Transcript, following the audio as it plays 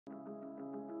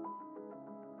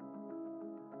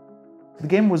The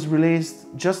game was released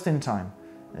just in time,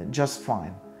 just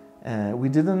fine. We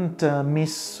didn't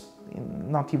miss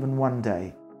not even one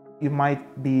day. You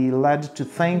might be led to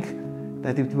think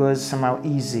that it was somehow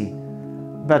easy,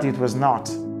 but it was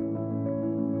not.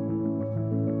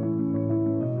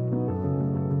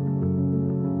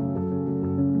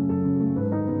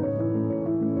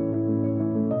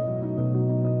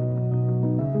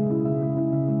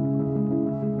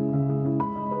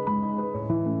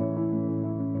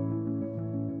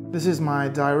 This is my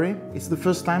diary. It's the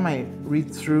first time I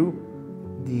read through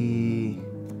the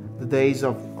days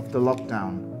of the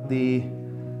lockdown. The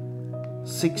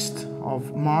 6th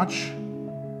of March,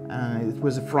 it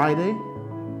was a Friday,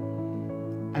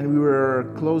 and we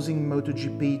were closing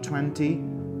MotoGP 20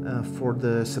 for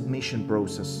the submission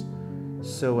process.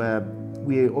 So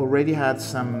we already had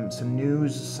some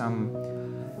news, some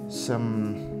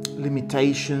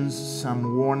limitations,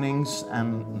 some warnings,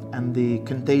 and the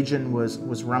contagion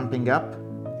was ramping up.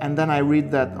 And then I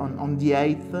read that on the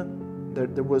 8th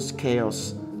there was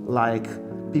chaos, like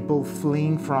people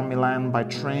fleeing from Milan by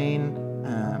train,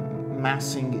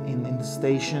 massing in the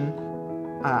station.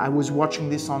 I was watching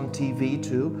this on TV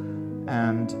too,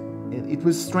 and it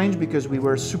was strange because we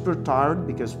were super tired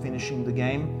because finishing the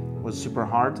game was super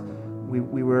hard.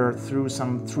 We were through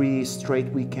some 3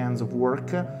 straight weekends of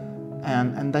work,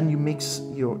 and then you mix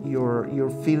your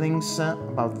feelings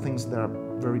about things that are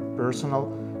very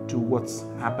personal to what's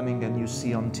happening and you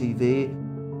see on TV.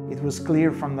 It was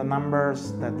clear from the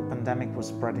numbers that the pandemic was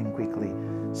spreading quickly.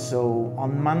 So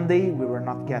on Monday we were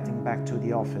not getting back to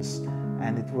the office,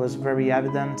 and it was very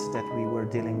evident that we were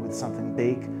dealing with something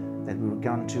big that we were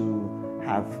going to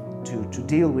have to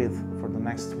deal with for the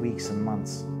next weeks and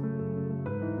months.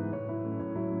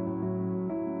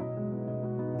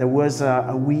 There was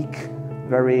a week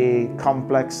very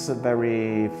complex,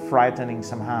 very frightening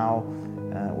somehow,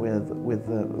 with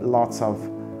lots of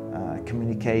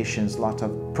communications, lots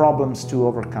of problems to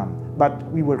overcome. But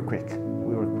we were quick.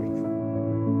 We were quick.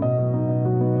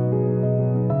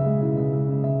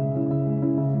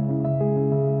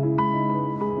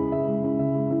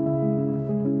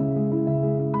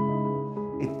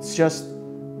 It's just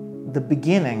the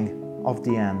beginning of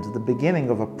the end, the beginning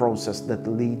of a process that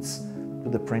leads to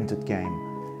the printed game.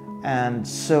 And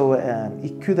so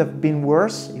it could have been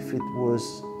worse if it was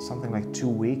something like 2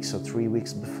 weeks or 3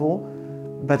 weeks before,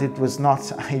 but it was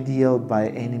not ideal by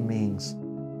any means.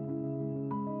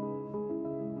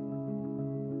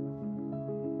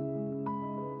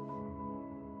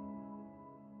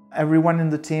 Everyone in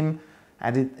the team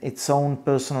had its own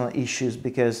personal issues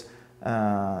because,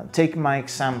 take my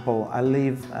example, I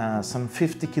live some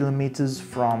 50 kilometers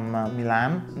from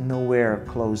Milan, nowhere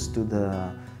close to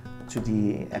the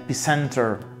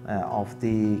epicenter of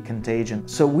the contagion.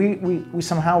 So we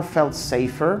somehow felt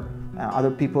safer.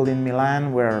 Other people in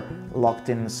Milan were locked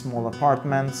in small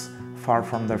apartments, far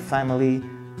from their family,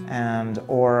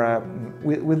 or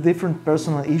with different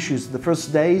personal issues. The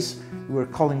first days we were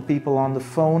calling people on the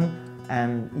phone,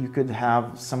 and you could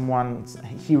have someone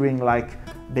hearing like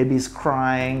babies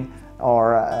crying,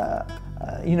 or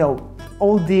you know,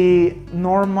 all the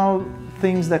normal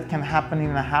things that can happen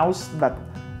in a house, but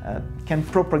can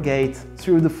propagate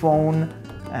through the phone,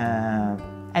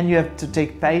 and you have to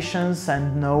take patience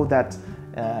and know that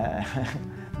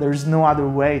there's no other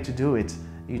way to do it.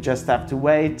 You just have to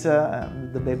wait,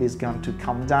 the baby is going to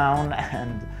calm down,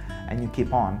 and you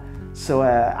keep on. So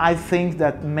I think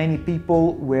that many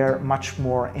people were much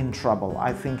more in trouble.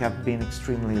 I think I've been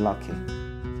extremely lucky.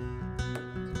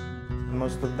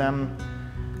 Most of them,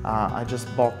 I just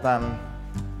bought them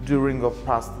during or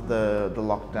past the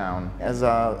lockdown. As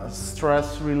a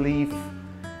stress relief,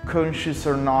 conscious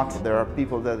or not, there are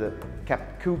people that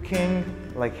kept cooking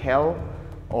like hell,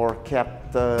 or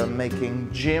kept making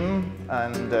gym,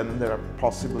 and then there are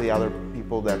possibly other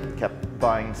people that kept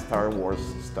buying Star Wars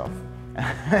stuff.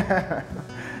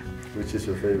 Which is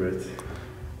your favorite?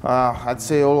 I'd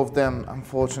say all of them,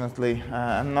 unfortunately.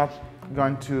 I'm not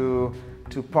going to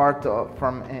part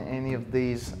from any of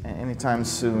these anytime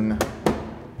soon.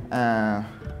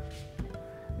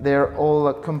 They're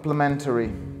all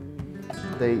complementary.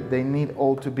 They need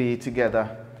all to be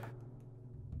together.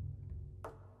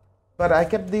 But I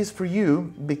kept these for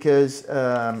you because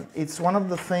it's one of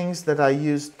the things that I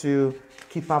used to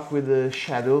keep up with the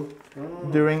schedule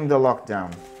during the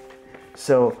lockdown.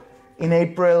 So in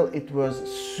April it was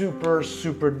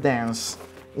super dense.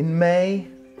 In May,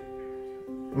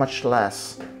 much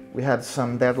less. We had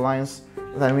some deadlines.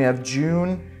 Then we have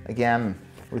June, again,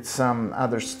 with some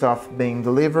other stuff being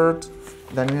delivered.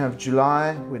 Then we have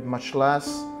July with much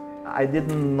less. I did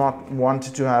not want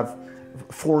to have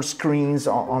 4 screens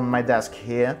on my desk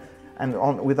here, and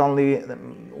with only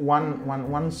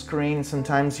one screen,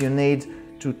 sometimes you need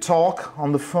to talk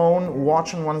on the phone,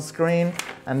 watch on one screen,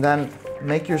 and then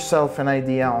make yourself an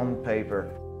idea on paper.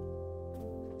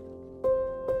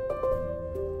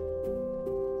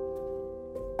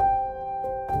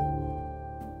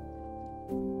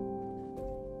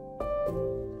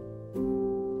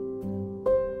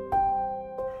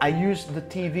 I use the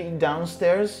TV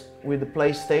downstairs with the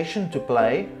PlayStation to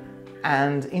play,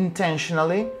 and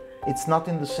intentionally it's not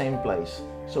in the same place.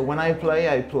 So when I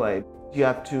play. You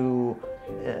have to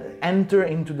enter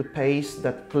into the pace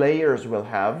that players will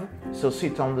have. So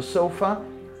sit on the sofa,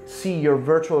 see your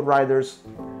virtual riders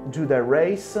do their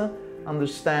race,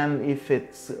 understand if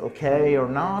it's okay or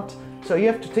not. So you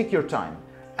have to take your time.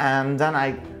 And then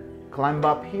I climb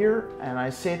up here and I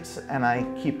sit and I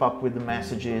keep up with the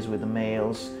messages, with the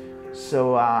mails.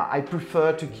 So I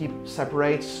prefer to keep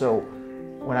separate, so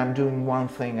when I'm doing one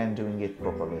thing, I'm doing it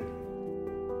properly.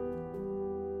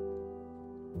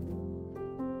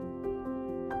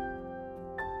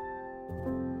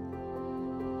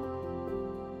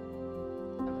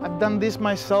 I've done this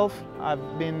myself.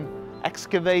 I've been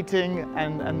excavating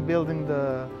and building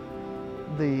the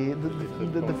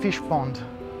fish pond.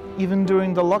 Even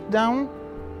during the lockdown,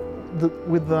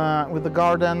 with the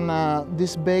garden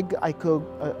this big, I could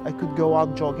go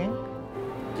out jogging.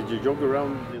 Did you jog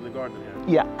around in the garden here?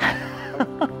 Yeah.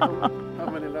 How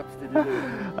many laps did you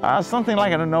do? Something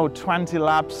like, I don't know, 20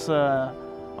 laps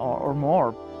or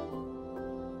more.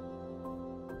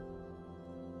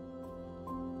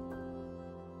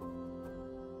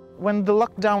 When the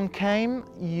lockdown came,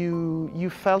 you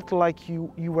felt like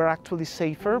you were actually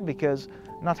safer, because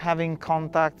not having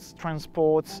contacts,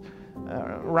 transports,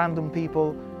 random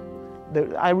people.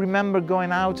 I remember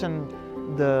going out and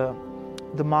the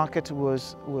market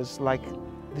was like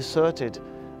deserted.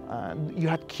 You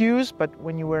had queues, but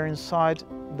when you were inside,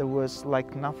 there was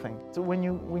like nothing. So when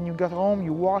you got home,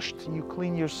 you washed, you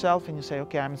cleaned yourself, and you say,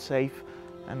 okay, I'm safe,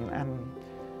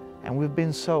 and we've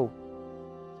been so.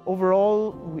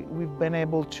 Overall, we've been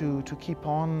able to keep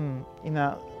on in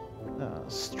a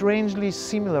strangely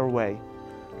similar way.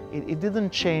 It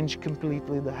didn't change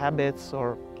completely the habits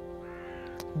or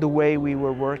the way we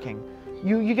were working.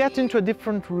 You get into a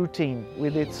different routine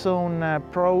with its own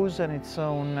pros and its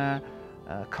own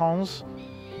cons,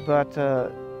 but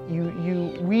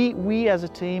we as a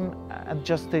team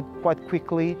adjusted quite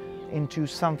quickly into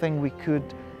something we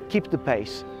could keep the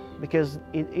pace, because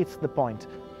it's the point.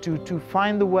 To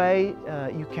find a way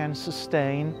you can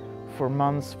sustain for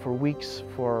months, for weeks,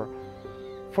 for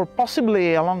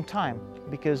possibly a long time,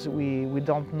 because we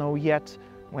don't know yet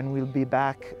when we'll be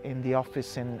back in the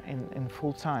office in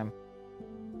full time.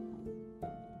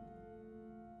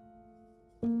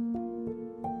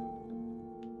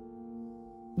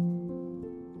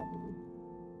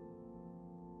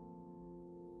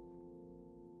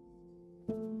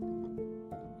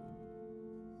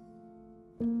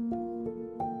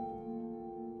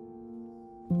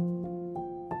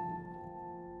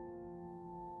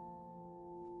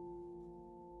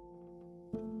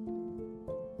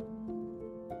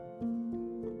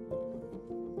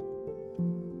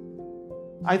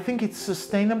 I think it's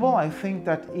sustainable. I think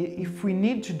that if we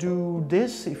need to do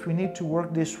this, if we need to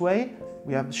work this way,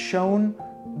 we have shown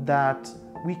that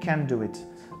we can do it.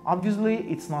 Obviously,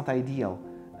 it's not ideal.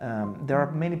 There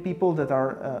are many people that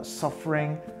are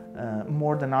suffering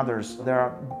more than others. There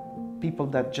are people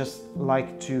that just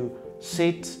like to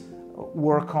sit,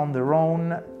 work on their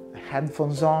own,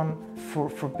 headphones on.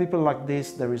 For people like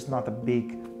this, there is not a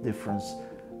big difference.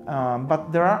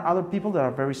 But there are other people that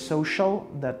are very social,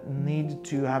 that need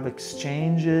to have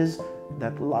exchanges,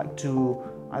 that like to,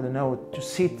 I don't know, to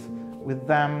sit with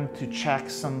them, to check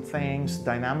some things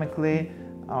dynamically,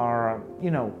 or,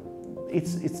 you know,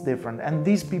 it's different. And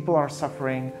these people are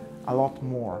suffering a lot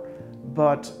more.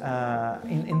 But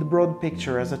in the broad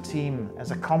picture, as a team,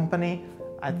 as a company,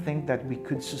 I think that we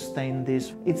could sustain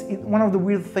this. One of the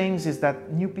weird things is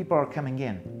that new people are coming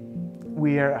in.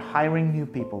 We are hiring new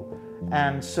people.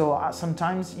 And so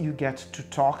sometimes you get to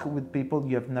talk with people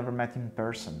you have never met in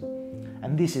person.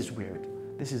 And this is weird.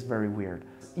 This is very weird.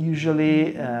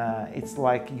 Usually it's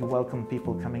like you welcome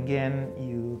people coming in,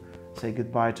 you say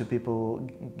goodbye to people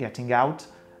getting out,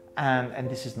 and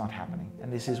this is not happening.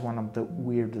 And this is one of the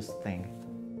weirdest things.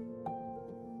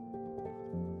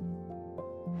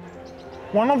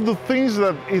 One of the things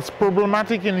that is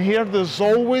problematic in here, there's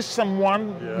always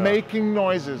someone making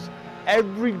noises.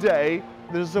 Every day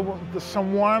there's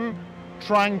someone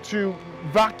trying to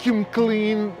vacuum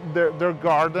clean their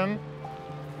garden.